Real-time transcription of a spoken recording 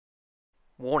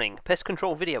Warning, pest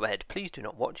control video ahead. Please do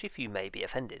not watch if you may be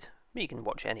offended. You can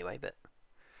watch it anyway, but...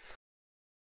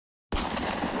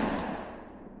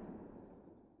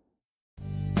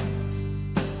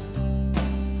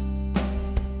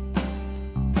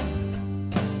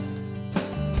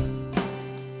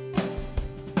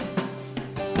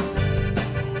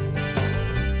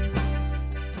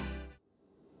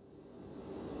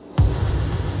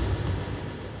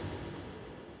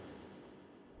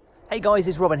 Hey guys,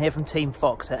 it's Robin here from Team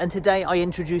Fox, and today I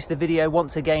introduce the video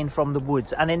once again from the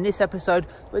woods, and in this episode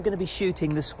we're going to be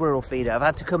shooting the squirrel feeder. I've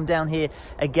had to come down here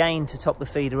again to top the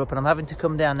feeder up, and I'm having to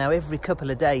come down now every couple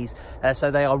of days,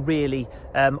 so they are really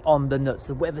on the nuts.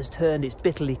 The weather's turned, it's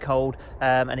bitterly cold,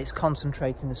 and it's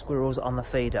concentrating the squirrels on the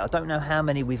feeder. I don't know how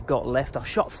many we've got left. I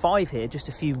shot 5 here just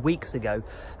a few weeks ago,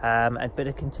 but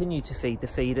I continue to feed the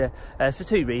feeder for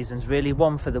 2 reasons really.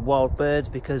 One, for the wild birds,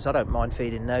 because I don't mind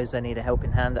feeding those, they need a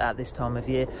helping hand at this time of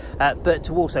year, but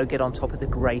to also get on top of the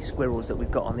grey squirrels that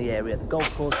we've got on the area. The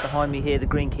golf course behind me here, the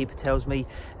greenkeeper tells me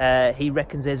he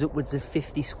reckons there's upwards of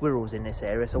 50 squirrels in this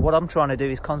area, so what I'm trying to do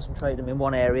is concentrate them in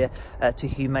one area to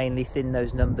humanely thin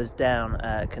those numbers down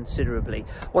considerably.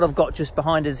 What I've got just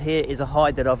behind us here is a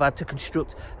hide that I've had to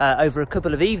construct over a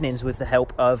couple of evenings with the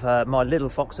help of my little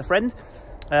foxer friend.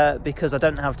 Because I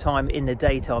don't have time in the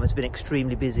daytime. It's been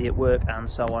extremely busy at work and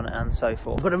so on and so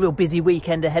forth. I've got a real busy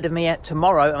weekend ahead of me.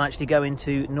 Tomorrow I'm actually going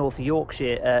to North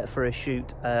Yorkshire for a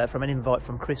shoot from an invite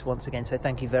from Chris once again, so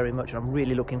thank you very much, and I'm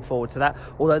really looking forward to that,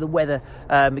 although the weather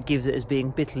gives it as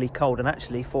being bitterly cold and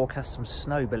actually forecasts some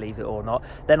snow, believe it or not.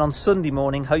 Then on Sunday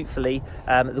morning, hopefully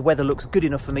the weather looks good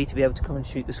enough for me to be able to come and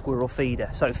shoot the squirrel feeder,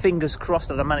 so fingers crossed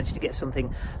that I managed to get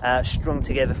something strung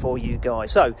together for you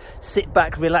guys. So sit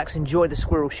back, relax, enjoy the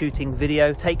squirrel shooting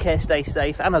video. Take care, stay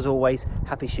safe, and as always,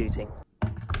 happy shooting.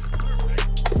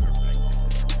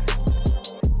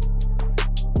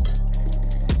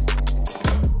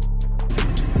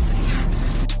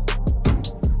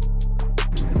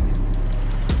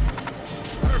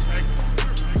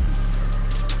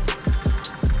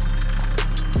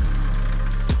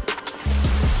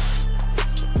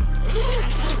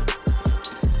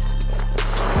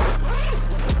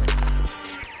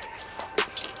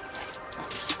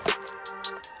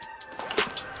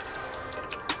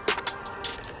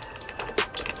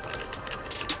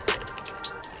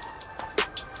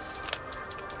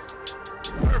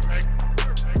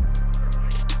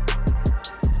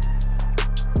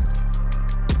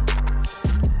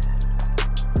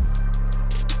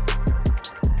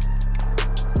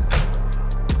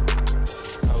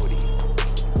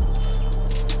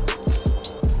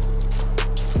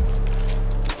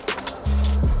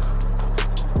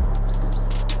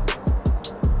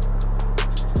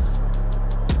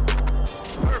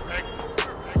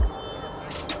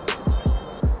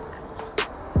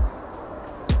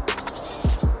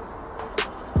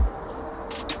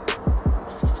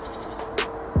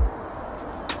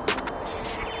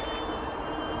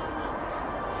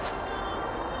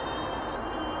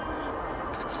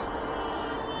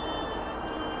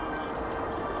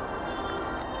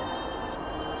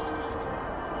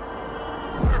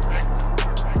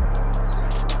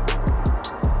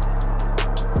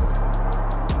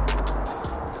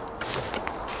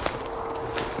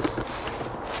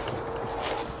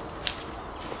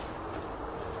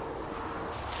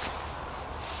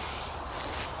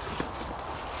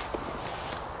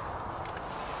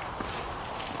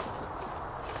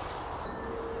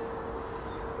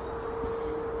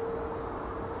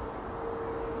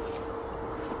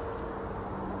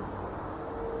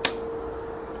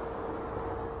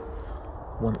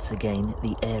 Once again,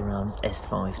 the Air Arms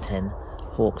S510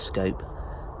 Hawk Scope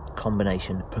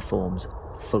combination performs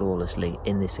flawlessly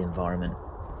in this environment.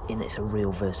 It's a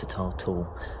real versatile tool.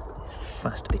 It's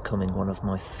fast becoming one of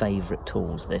my favourite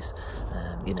tools, this.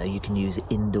 You know, you can use it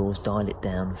indoors, dial it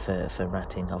down for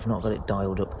ratting. I've not got it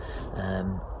dialed up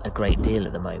a great deal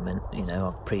at the moment. You know,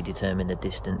 I've predetermined the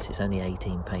distance. It's only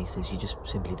 18 paces. You just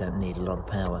simply don't need a lot of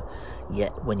power.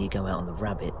 Yet when you go out on the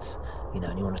rabbits, you know,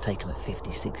 and you want to take them at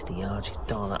 50, 60 yards, you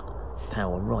dial that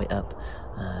power right up,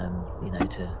 you know,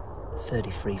 to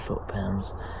 33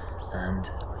 foot-pounds,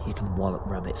 and you can wallop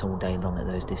rabbits all day long at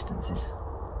those distances.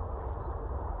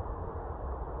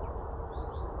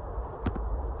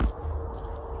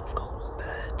 I've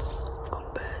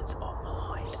got birds on the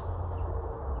hide.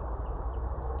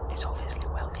 It's obviously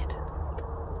well hidden.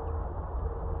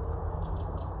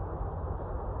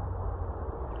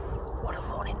 What a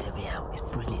morning to be out, it's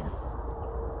brilliant.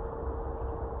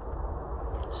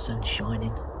 Sun's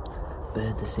shining,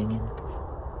 birds are singing.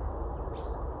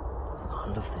 I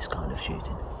love this kind of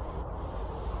shooting.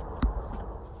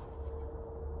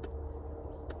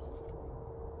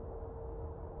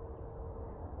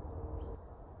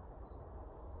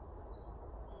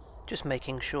 just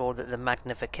making sure that the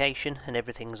magnification and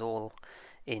everything's all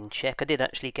in check. I did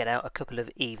actually get out a couple of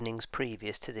evenings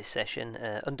previous to this session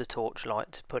under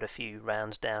torchlight to put a few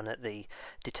rounds down at the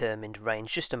determined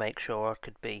range just to make sure I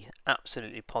could be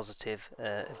absolutely positive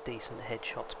of decent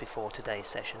headshots before today's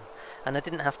session. And I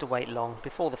didn't have to wait long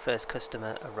before the first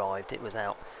customer arrived. It was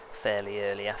out fairly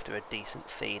early after a decent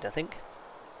feed, I think.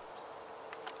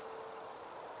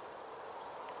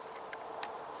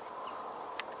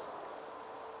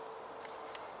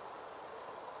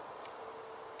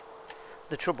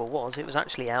 The trouble was, it was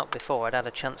actually out before I'd had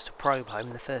a chance to probe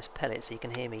home the first pellet, so you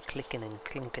can hear me clicking and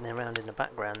clinking around in the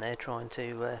background there, trying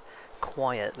to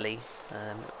quietly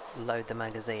load the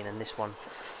magazine, and this one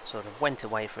sort of went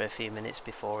away for a few minutes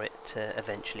before it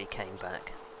eventually came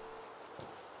back.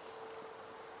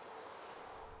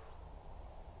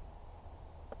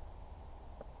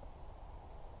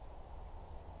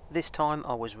 This time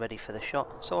I was ready for the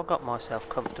shot, so I got myself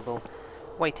comfortable,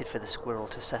 waited for the squirrel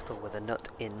to settle with a nut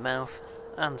in mouth,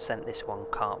 and sent this one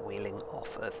cartwheeling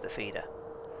off of the feeder.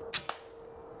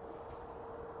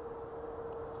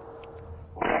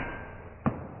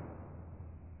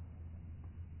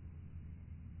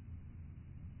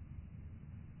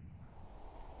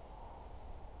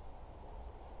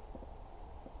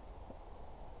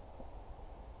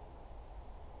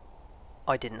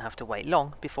 I didn't have to wait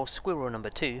long before squirrel number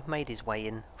 2 made his way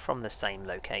in from the same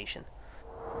location.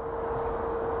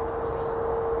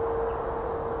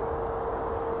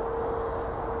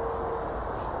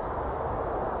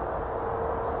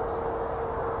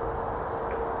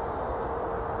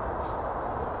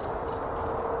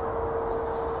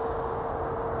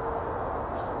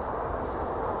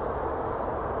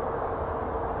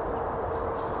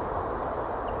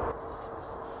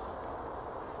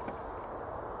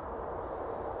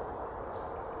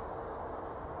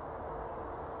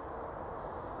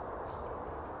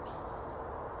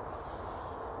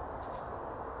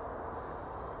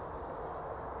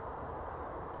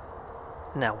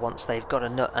 Now once they've got a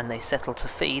nut and they settle to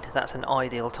feed, that's an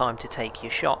ideal time to take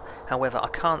your shot. However, I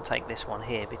can't take this one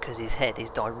here because his head is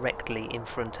directly in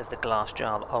front of the glass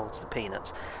jar that holds the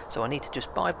peanuts. So I need to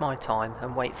just bide my time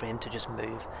and wait for him to just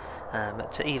move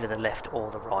to either the left or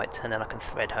the right, and then I can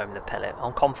thread home the pellet.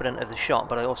 I'm confident of the shot,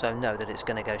 but I also know that it's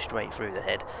going to go straight through the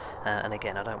head, and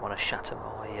again, I don't want to shatter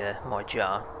my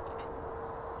jar.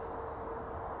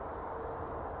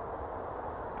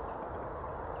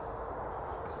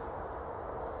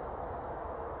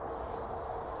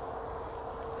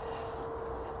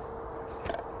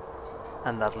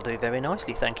 And that'll do very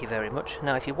nicely, thank you very much.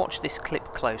 Now if you watch this clip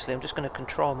closely, I'm just going to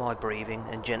control my breathing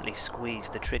and gently squeeze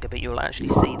the trigger, but you'll actually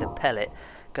see the pellet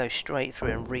go straight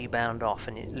through and rebound off,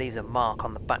 and it leaves a mark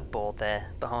on the backboard there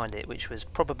behind it, which was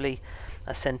probably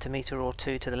a centimetre or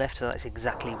two to the left, so that's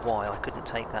exactly why I couldn't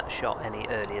take that shot any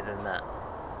earlier than that.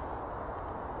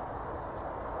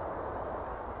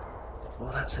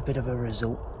 Well, that's a bit of a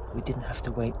result. We didn't have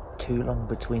to wait too long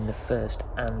between the first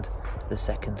and the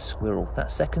second squirrel. That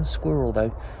second squirrel,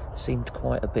 though, seemed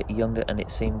quite a bit younger, and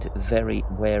it seemed very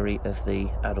wary of the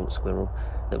adult squirrel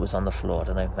that was on the floor. I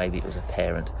don't know, maybe it was a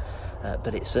parent.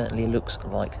 But it certainly looks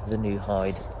like the new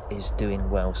hide is doing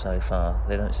well so far.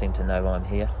 They don't seem to know I'm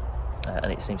here,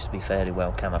 and it seems to be fairly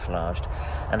well camouflaged.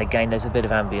 And again, there's a bit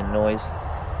of ambient noise.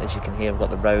 As you can hear, we've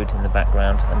got the road in the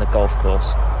background and the golf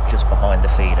course just behind the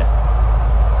feeder.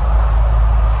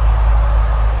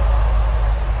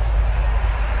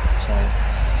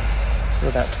 We're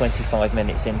about 25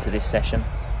 minutes into this session.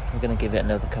 I'm going to give it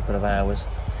another couple of hours.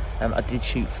 I did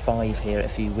shoot 5 here a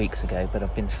few weeks ago, but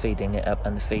I've been feeding it up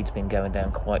and the feed's been going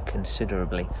down quite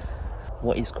considerably.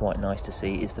 What is quite nice to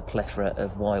see is the plethora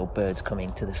of wild birds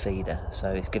coming to the feeder,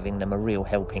 so it's giving them a real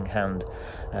helping hand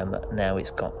now it's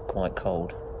got quite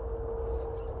cold.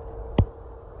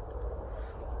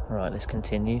 Right, let's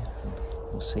continue.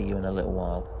 We'll see you in a little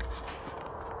while.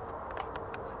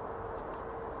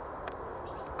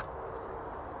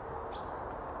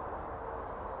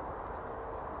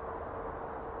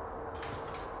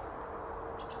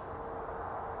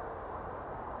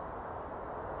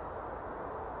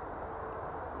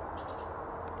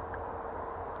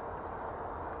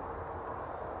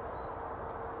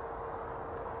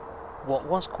 What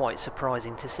was quite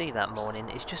surprising to see that morning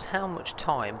is just how much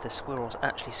time the squirrels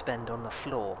actually spend on the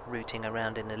floor, rooting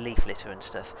around in the leaf litter and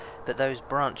stuff, but those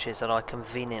branches that I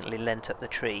conveniently leant up the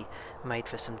tree made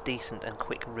for some decent and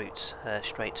quick roots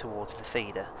straight towards the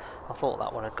feeder. I thought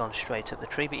that one had gone straight up the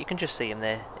tree, but you can just see him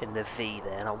there in the V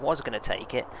there, and I was going to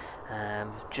take it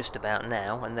just about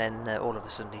now, and then all of a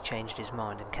sudden he changed his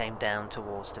mind and came down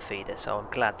towards the feeder, so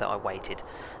I'm glad that I waited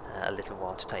a little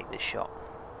while to take this shot.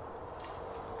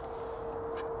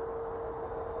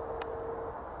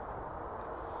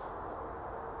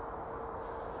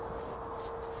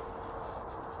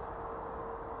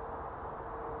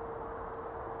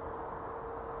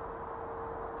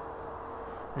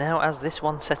 Now, as this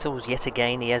one settles yet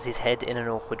again, he has his head in an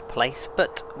awkward place,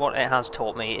 but what it has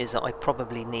taught me is that I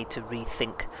probably need to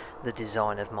rethink the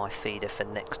design of my feeder for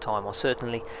next time, or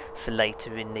certainly for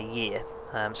later in the year.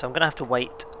 So I'm going to have to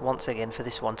wait once again for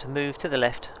this one to move to the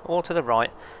left or to the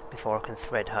right before I can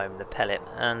thread home the pellet,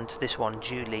 and this one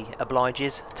duly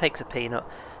obliges, takes a peanut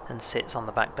and sits on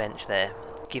the back bench there,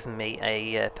 giving me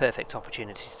a perfect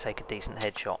opportunity to take a decent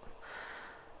headshot.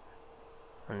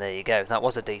 And there you go, that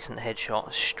was a decent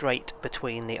headshot, straight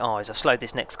between the eyes. I've slowed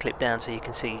this next clip down so you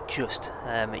can see just,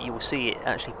 you will see it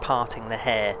actually parting the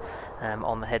hair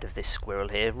on the head of this squirrel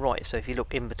here. Right, so if you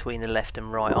look in between the left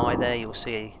and right eye there, you'll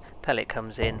see a pellet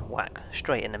comes in, whack,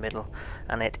 straight in the middle,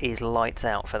 and it is lights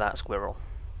out for that squirrel.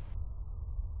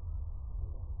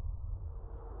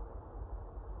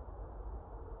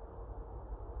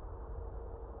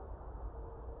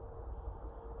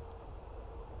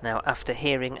 Now, after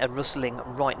hearing a rustling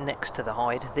right next to the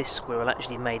hide, this squirrel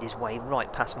actually made his way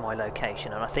right past my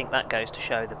location, and I think that goes to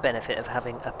show the benefit of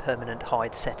having a permanent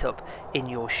hide set up in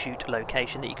your shoot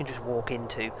location that you can just walk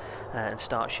into and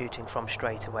start shooting from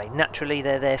straight away. Naturally,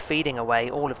 they're there feeding away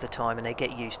all of the time and they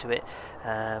get used to it,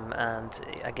 and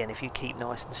again, if you keep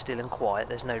nice and still and quiet,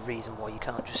 there's no reason why you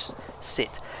can't just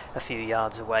sit a few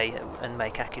yards away and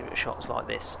make accurate shots like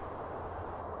this.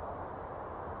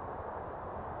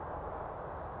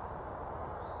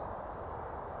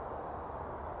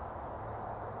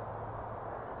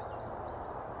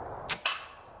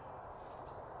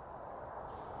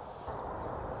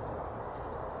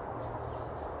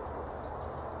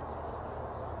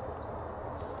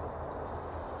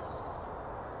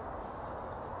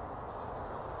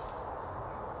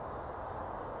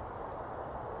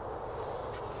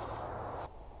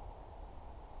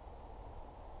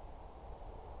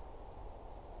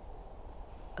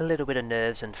 A little bit of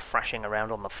nerves and thrashing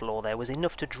around on the floor there was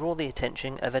enough to draw the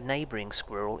attention of a neighbouring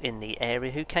squirrel in the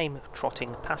area who came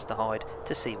trotting past the hide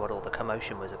to see what all the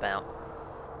commotion was about.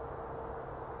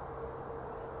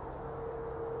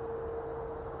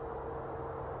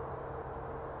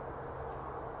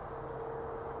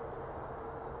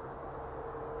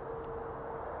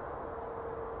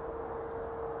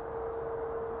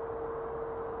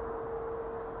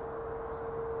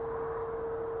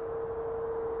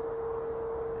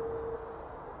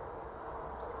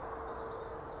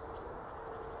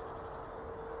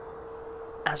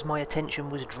 As my attention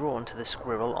was drawn to the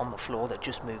squirrel on the floor that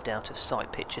just moved out of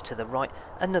sight picture to the right,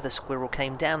 another squirrel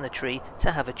came down the tree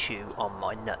to have a chew on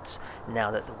my nuts.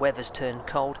 Now that the weather's turned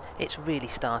cold, it's really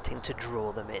starting to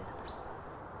draw them in.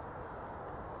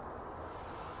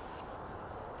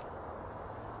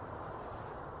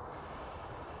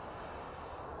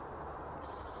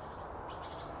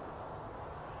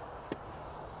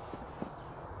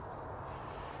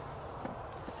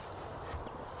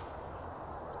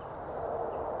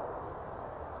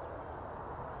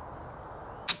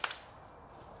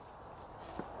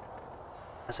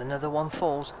 As another one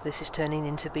falls, this is turning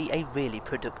into be a really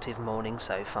productive morning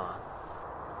so far.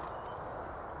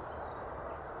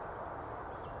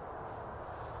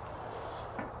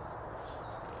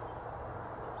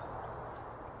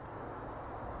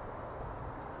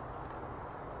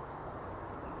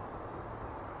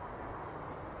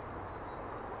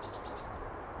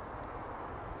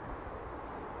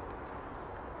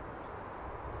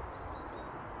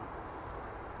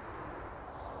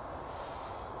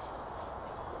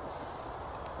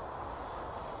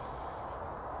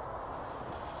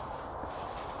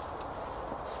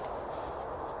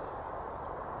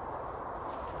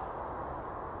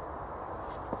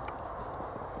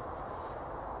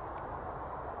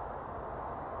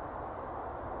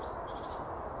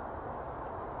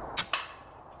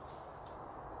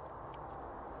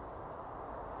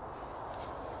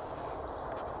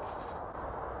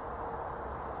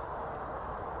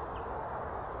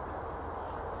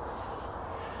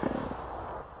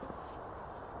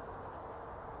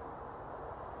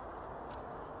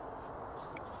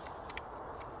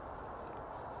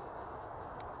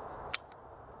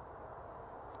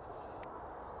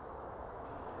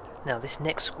 Now this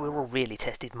next squirrel really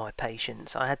tested my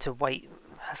patience. I had to wait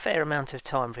a fair amount of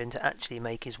time for him to actually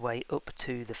make his way up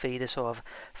to the feeder, so I've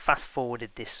fast forwarded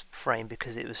this frame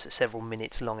because it was several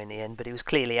minutes long in the end, but he was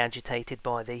clearly agitated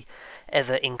by the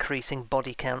ever increasing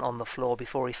body count on the floor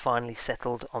before he finally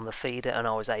settled on the feeder and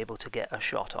I was able to get a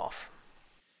shot off.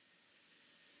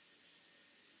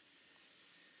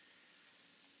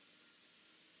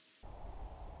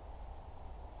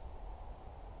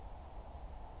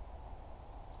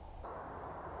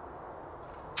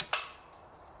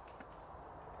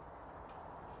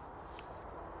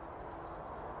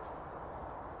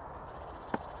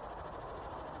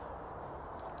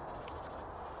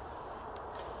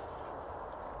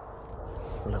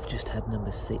 just had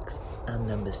number 6 and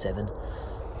number 7.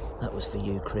 That was for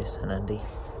you, Chris and Andy.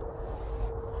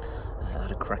 I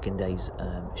had a cracking day's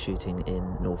shooting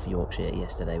in North Yorkshire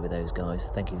yesterday with those guys.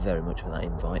 Thank you very much for that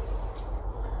invite.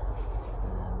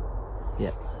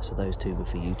 Yep, so those 2 were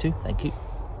for you too, thank you.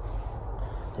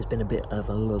 There's been a bit of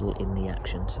a lull in the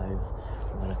action, so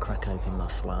I'm going to crack open my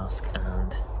flask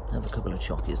and have a couple of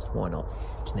chockies. Why not?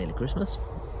 It's nearly Christmas.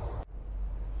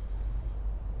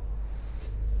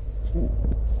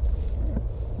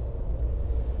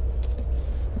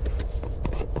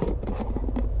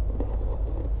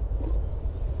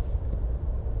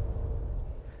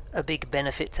 A big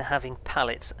benefit to having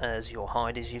pallets as your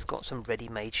hide is you've got some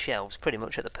ready-made shelves pretty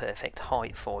much at the perfect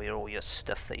height for all your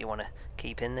stuff that you want to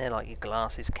keep in there, like your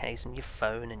glasses case and your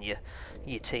phone and your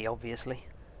tea, obviously.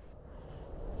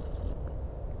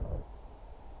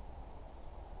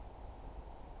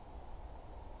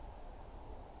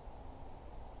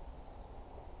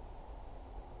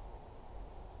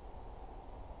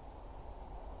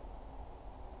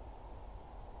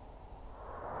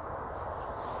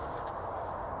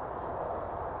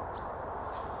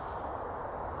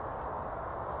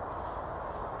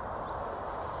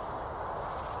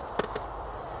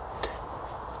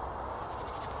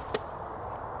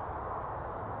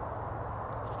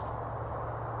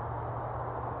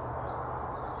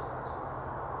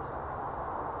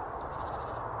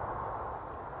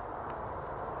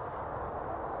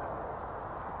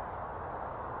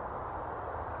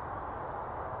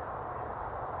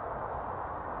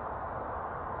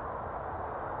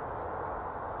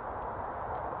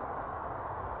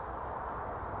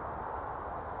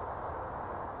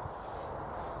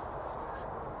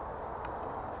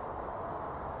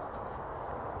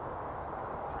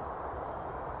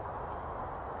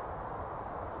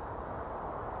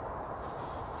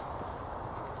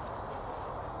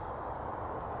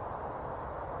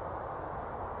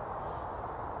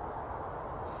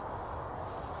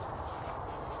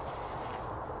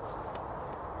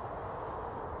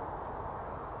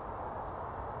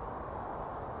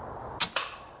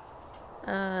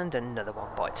 And another one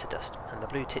bites the dust. And the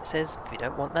blue tit says, if you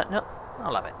don't want that nut,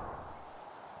 I'll have it.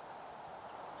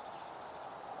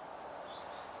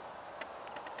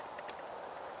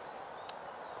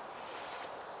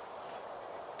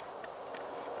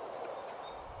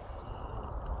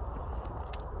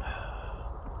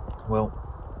 Well,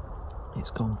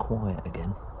 it's gone quiet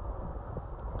again.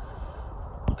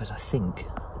 But I think,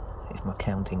 if my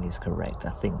counting is correct, I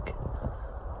think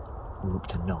we're up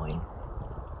to 9.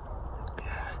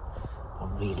 I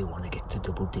really want to get to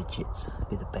double digits. It'd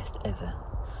be the best ever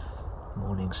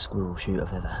morning squirrel shoot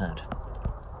I've ever had.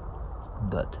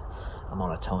 But I'm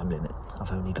on a time limit.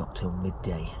 I've only got till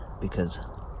midday because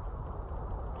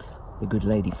the good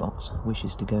lady fox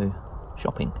wishes to go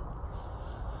shopping.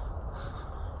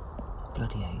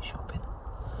 Bloody hate shopping.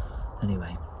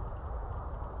 Anyway,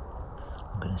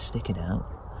 I'm going to stick it out,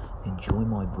 enjoy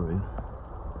my brew,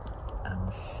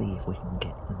 and see if we can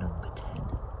get number 10.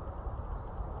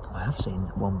 I have seen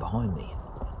one behind me.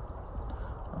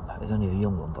 It's only a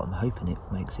young one, but I'm hoping it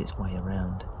makes its way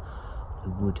around the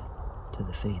wood to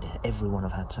the feeder. Every one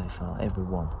I've had so far, every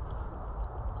one,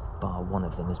 bar one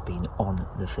of them, has been on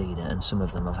the feeder, and some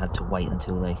of them I've had to wait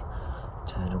until they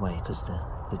turn away because the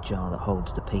jar that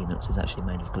holds the peanuts is actually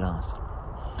made of glass,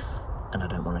 and I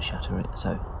don't want to shatter it,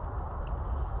 so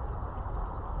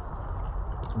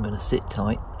I'm going to sit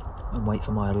tight and wait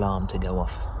for my alarm to go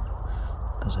off,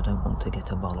 because I don't want to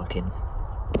get a bollocking.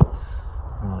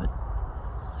 Right,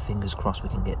 fingers crossed we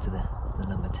can get to the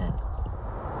number 10.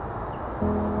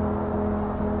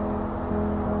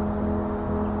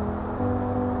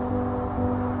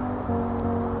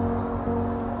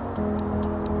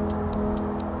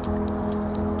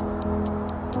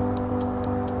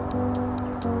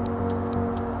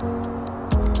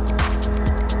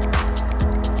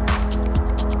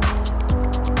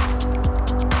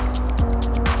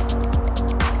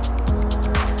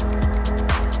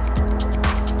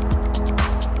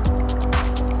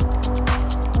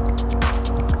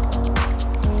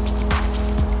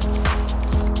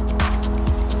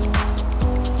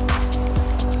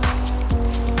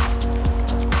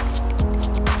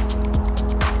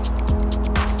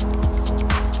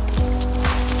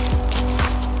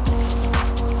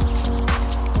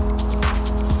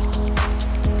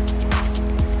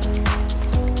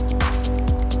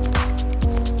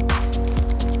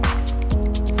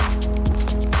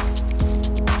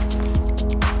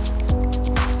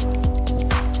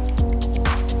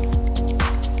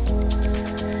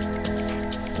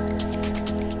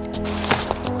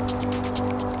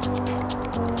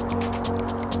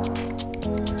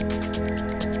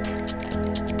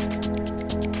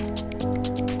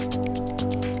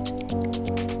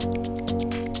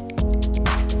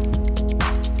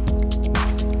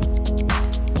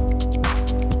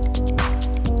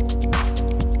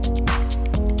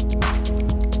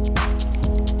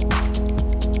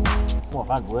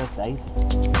 had worse days.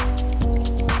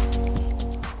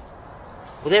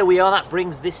 Well, there we are. That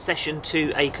brings this session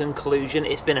to a conclusion.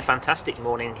 It's been a fantastic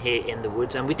morning here in the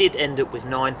woods, and we did end up with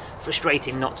 9.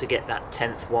 Frustrating not to get that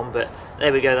 10th one, but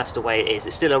there we go. That's the way it is.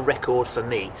 It's still a record for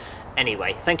me.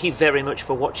 Anyway, thank you very much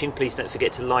for watching. Please don't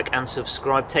forget to like and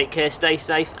subscribe. Take care, stay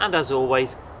safe, and as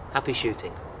always, happy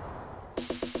shooting.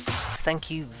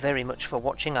 Thank you very much for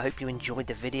watching. I hope you enjoyed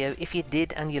the video. If you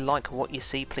did and you like what you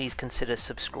see, please consider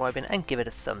subscribing and give it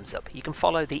a thumbs up. You can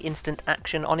follow the instant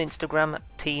action on Instagram,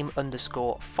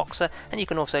 team_Foxer, and you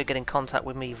can also get in contact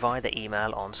with me via the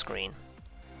email on screen.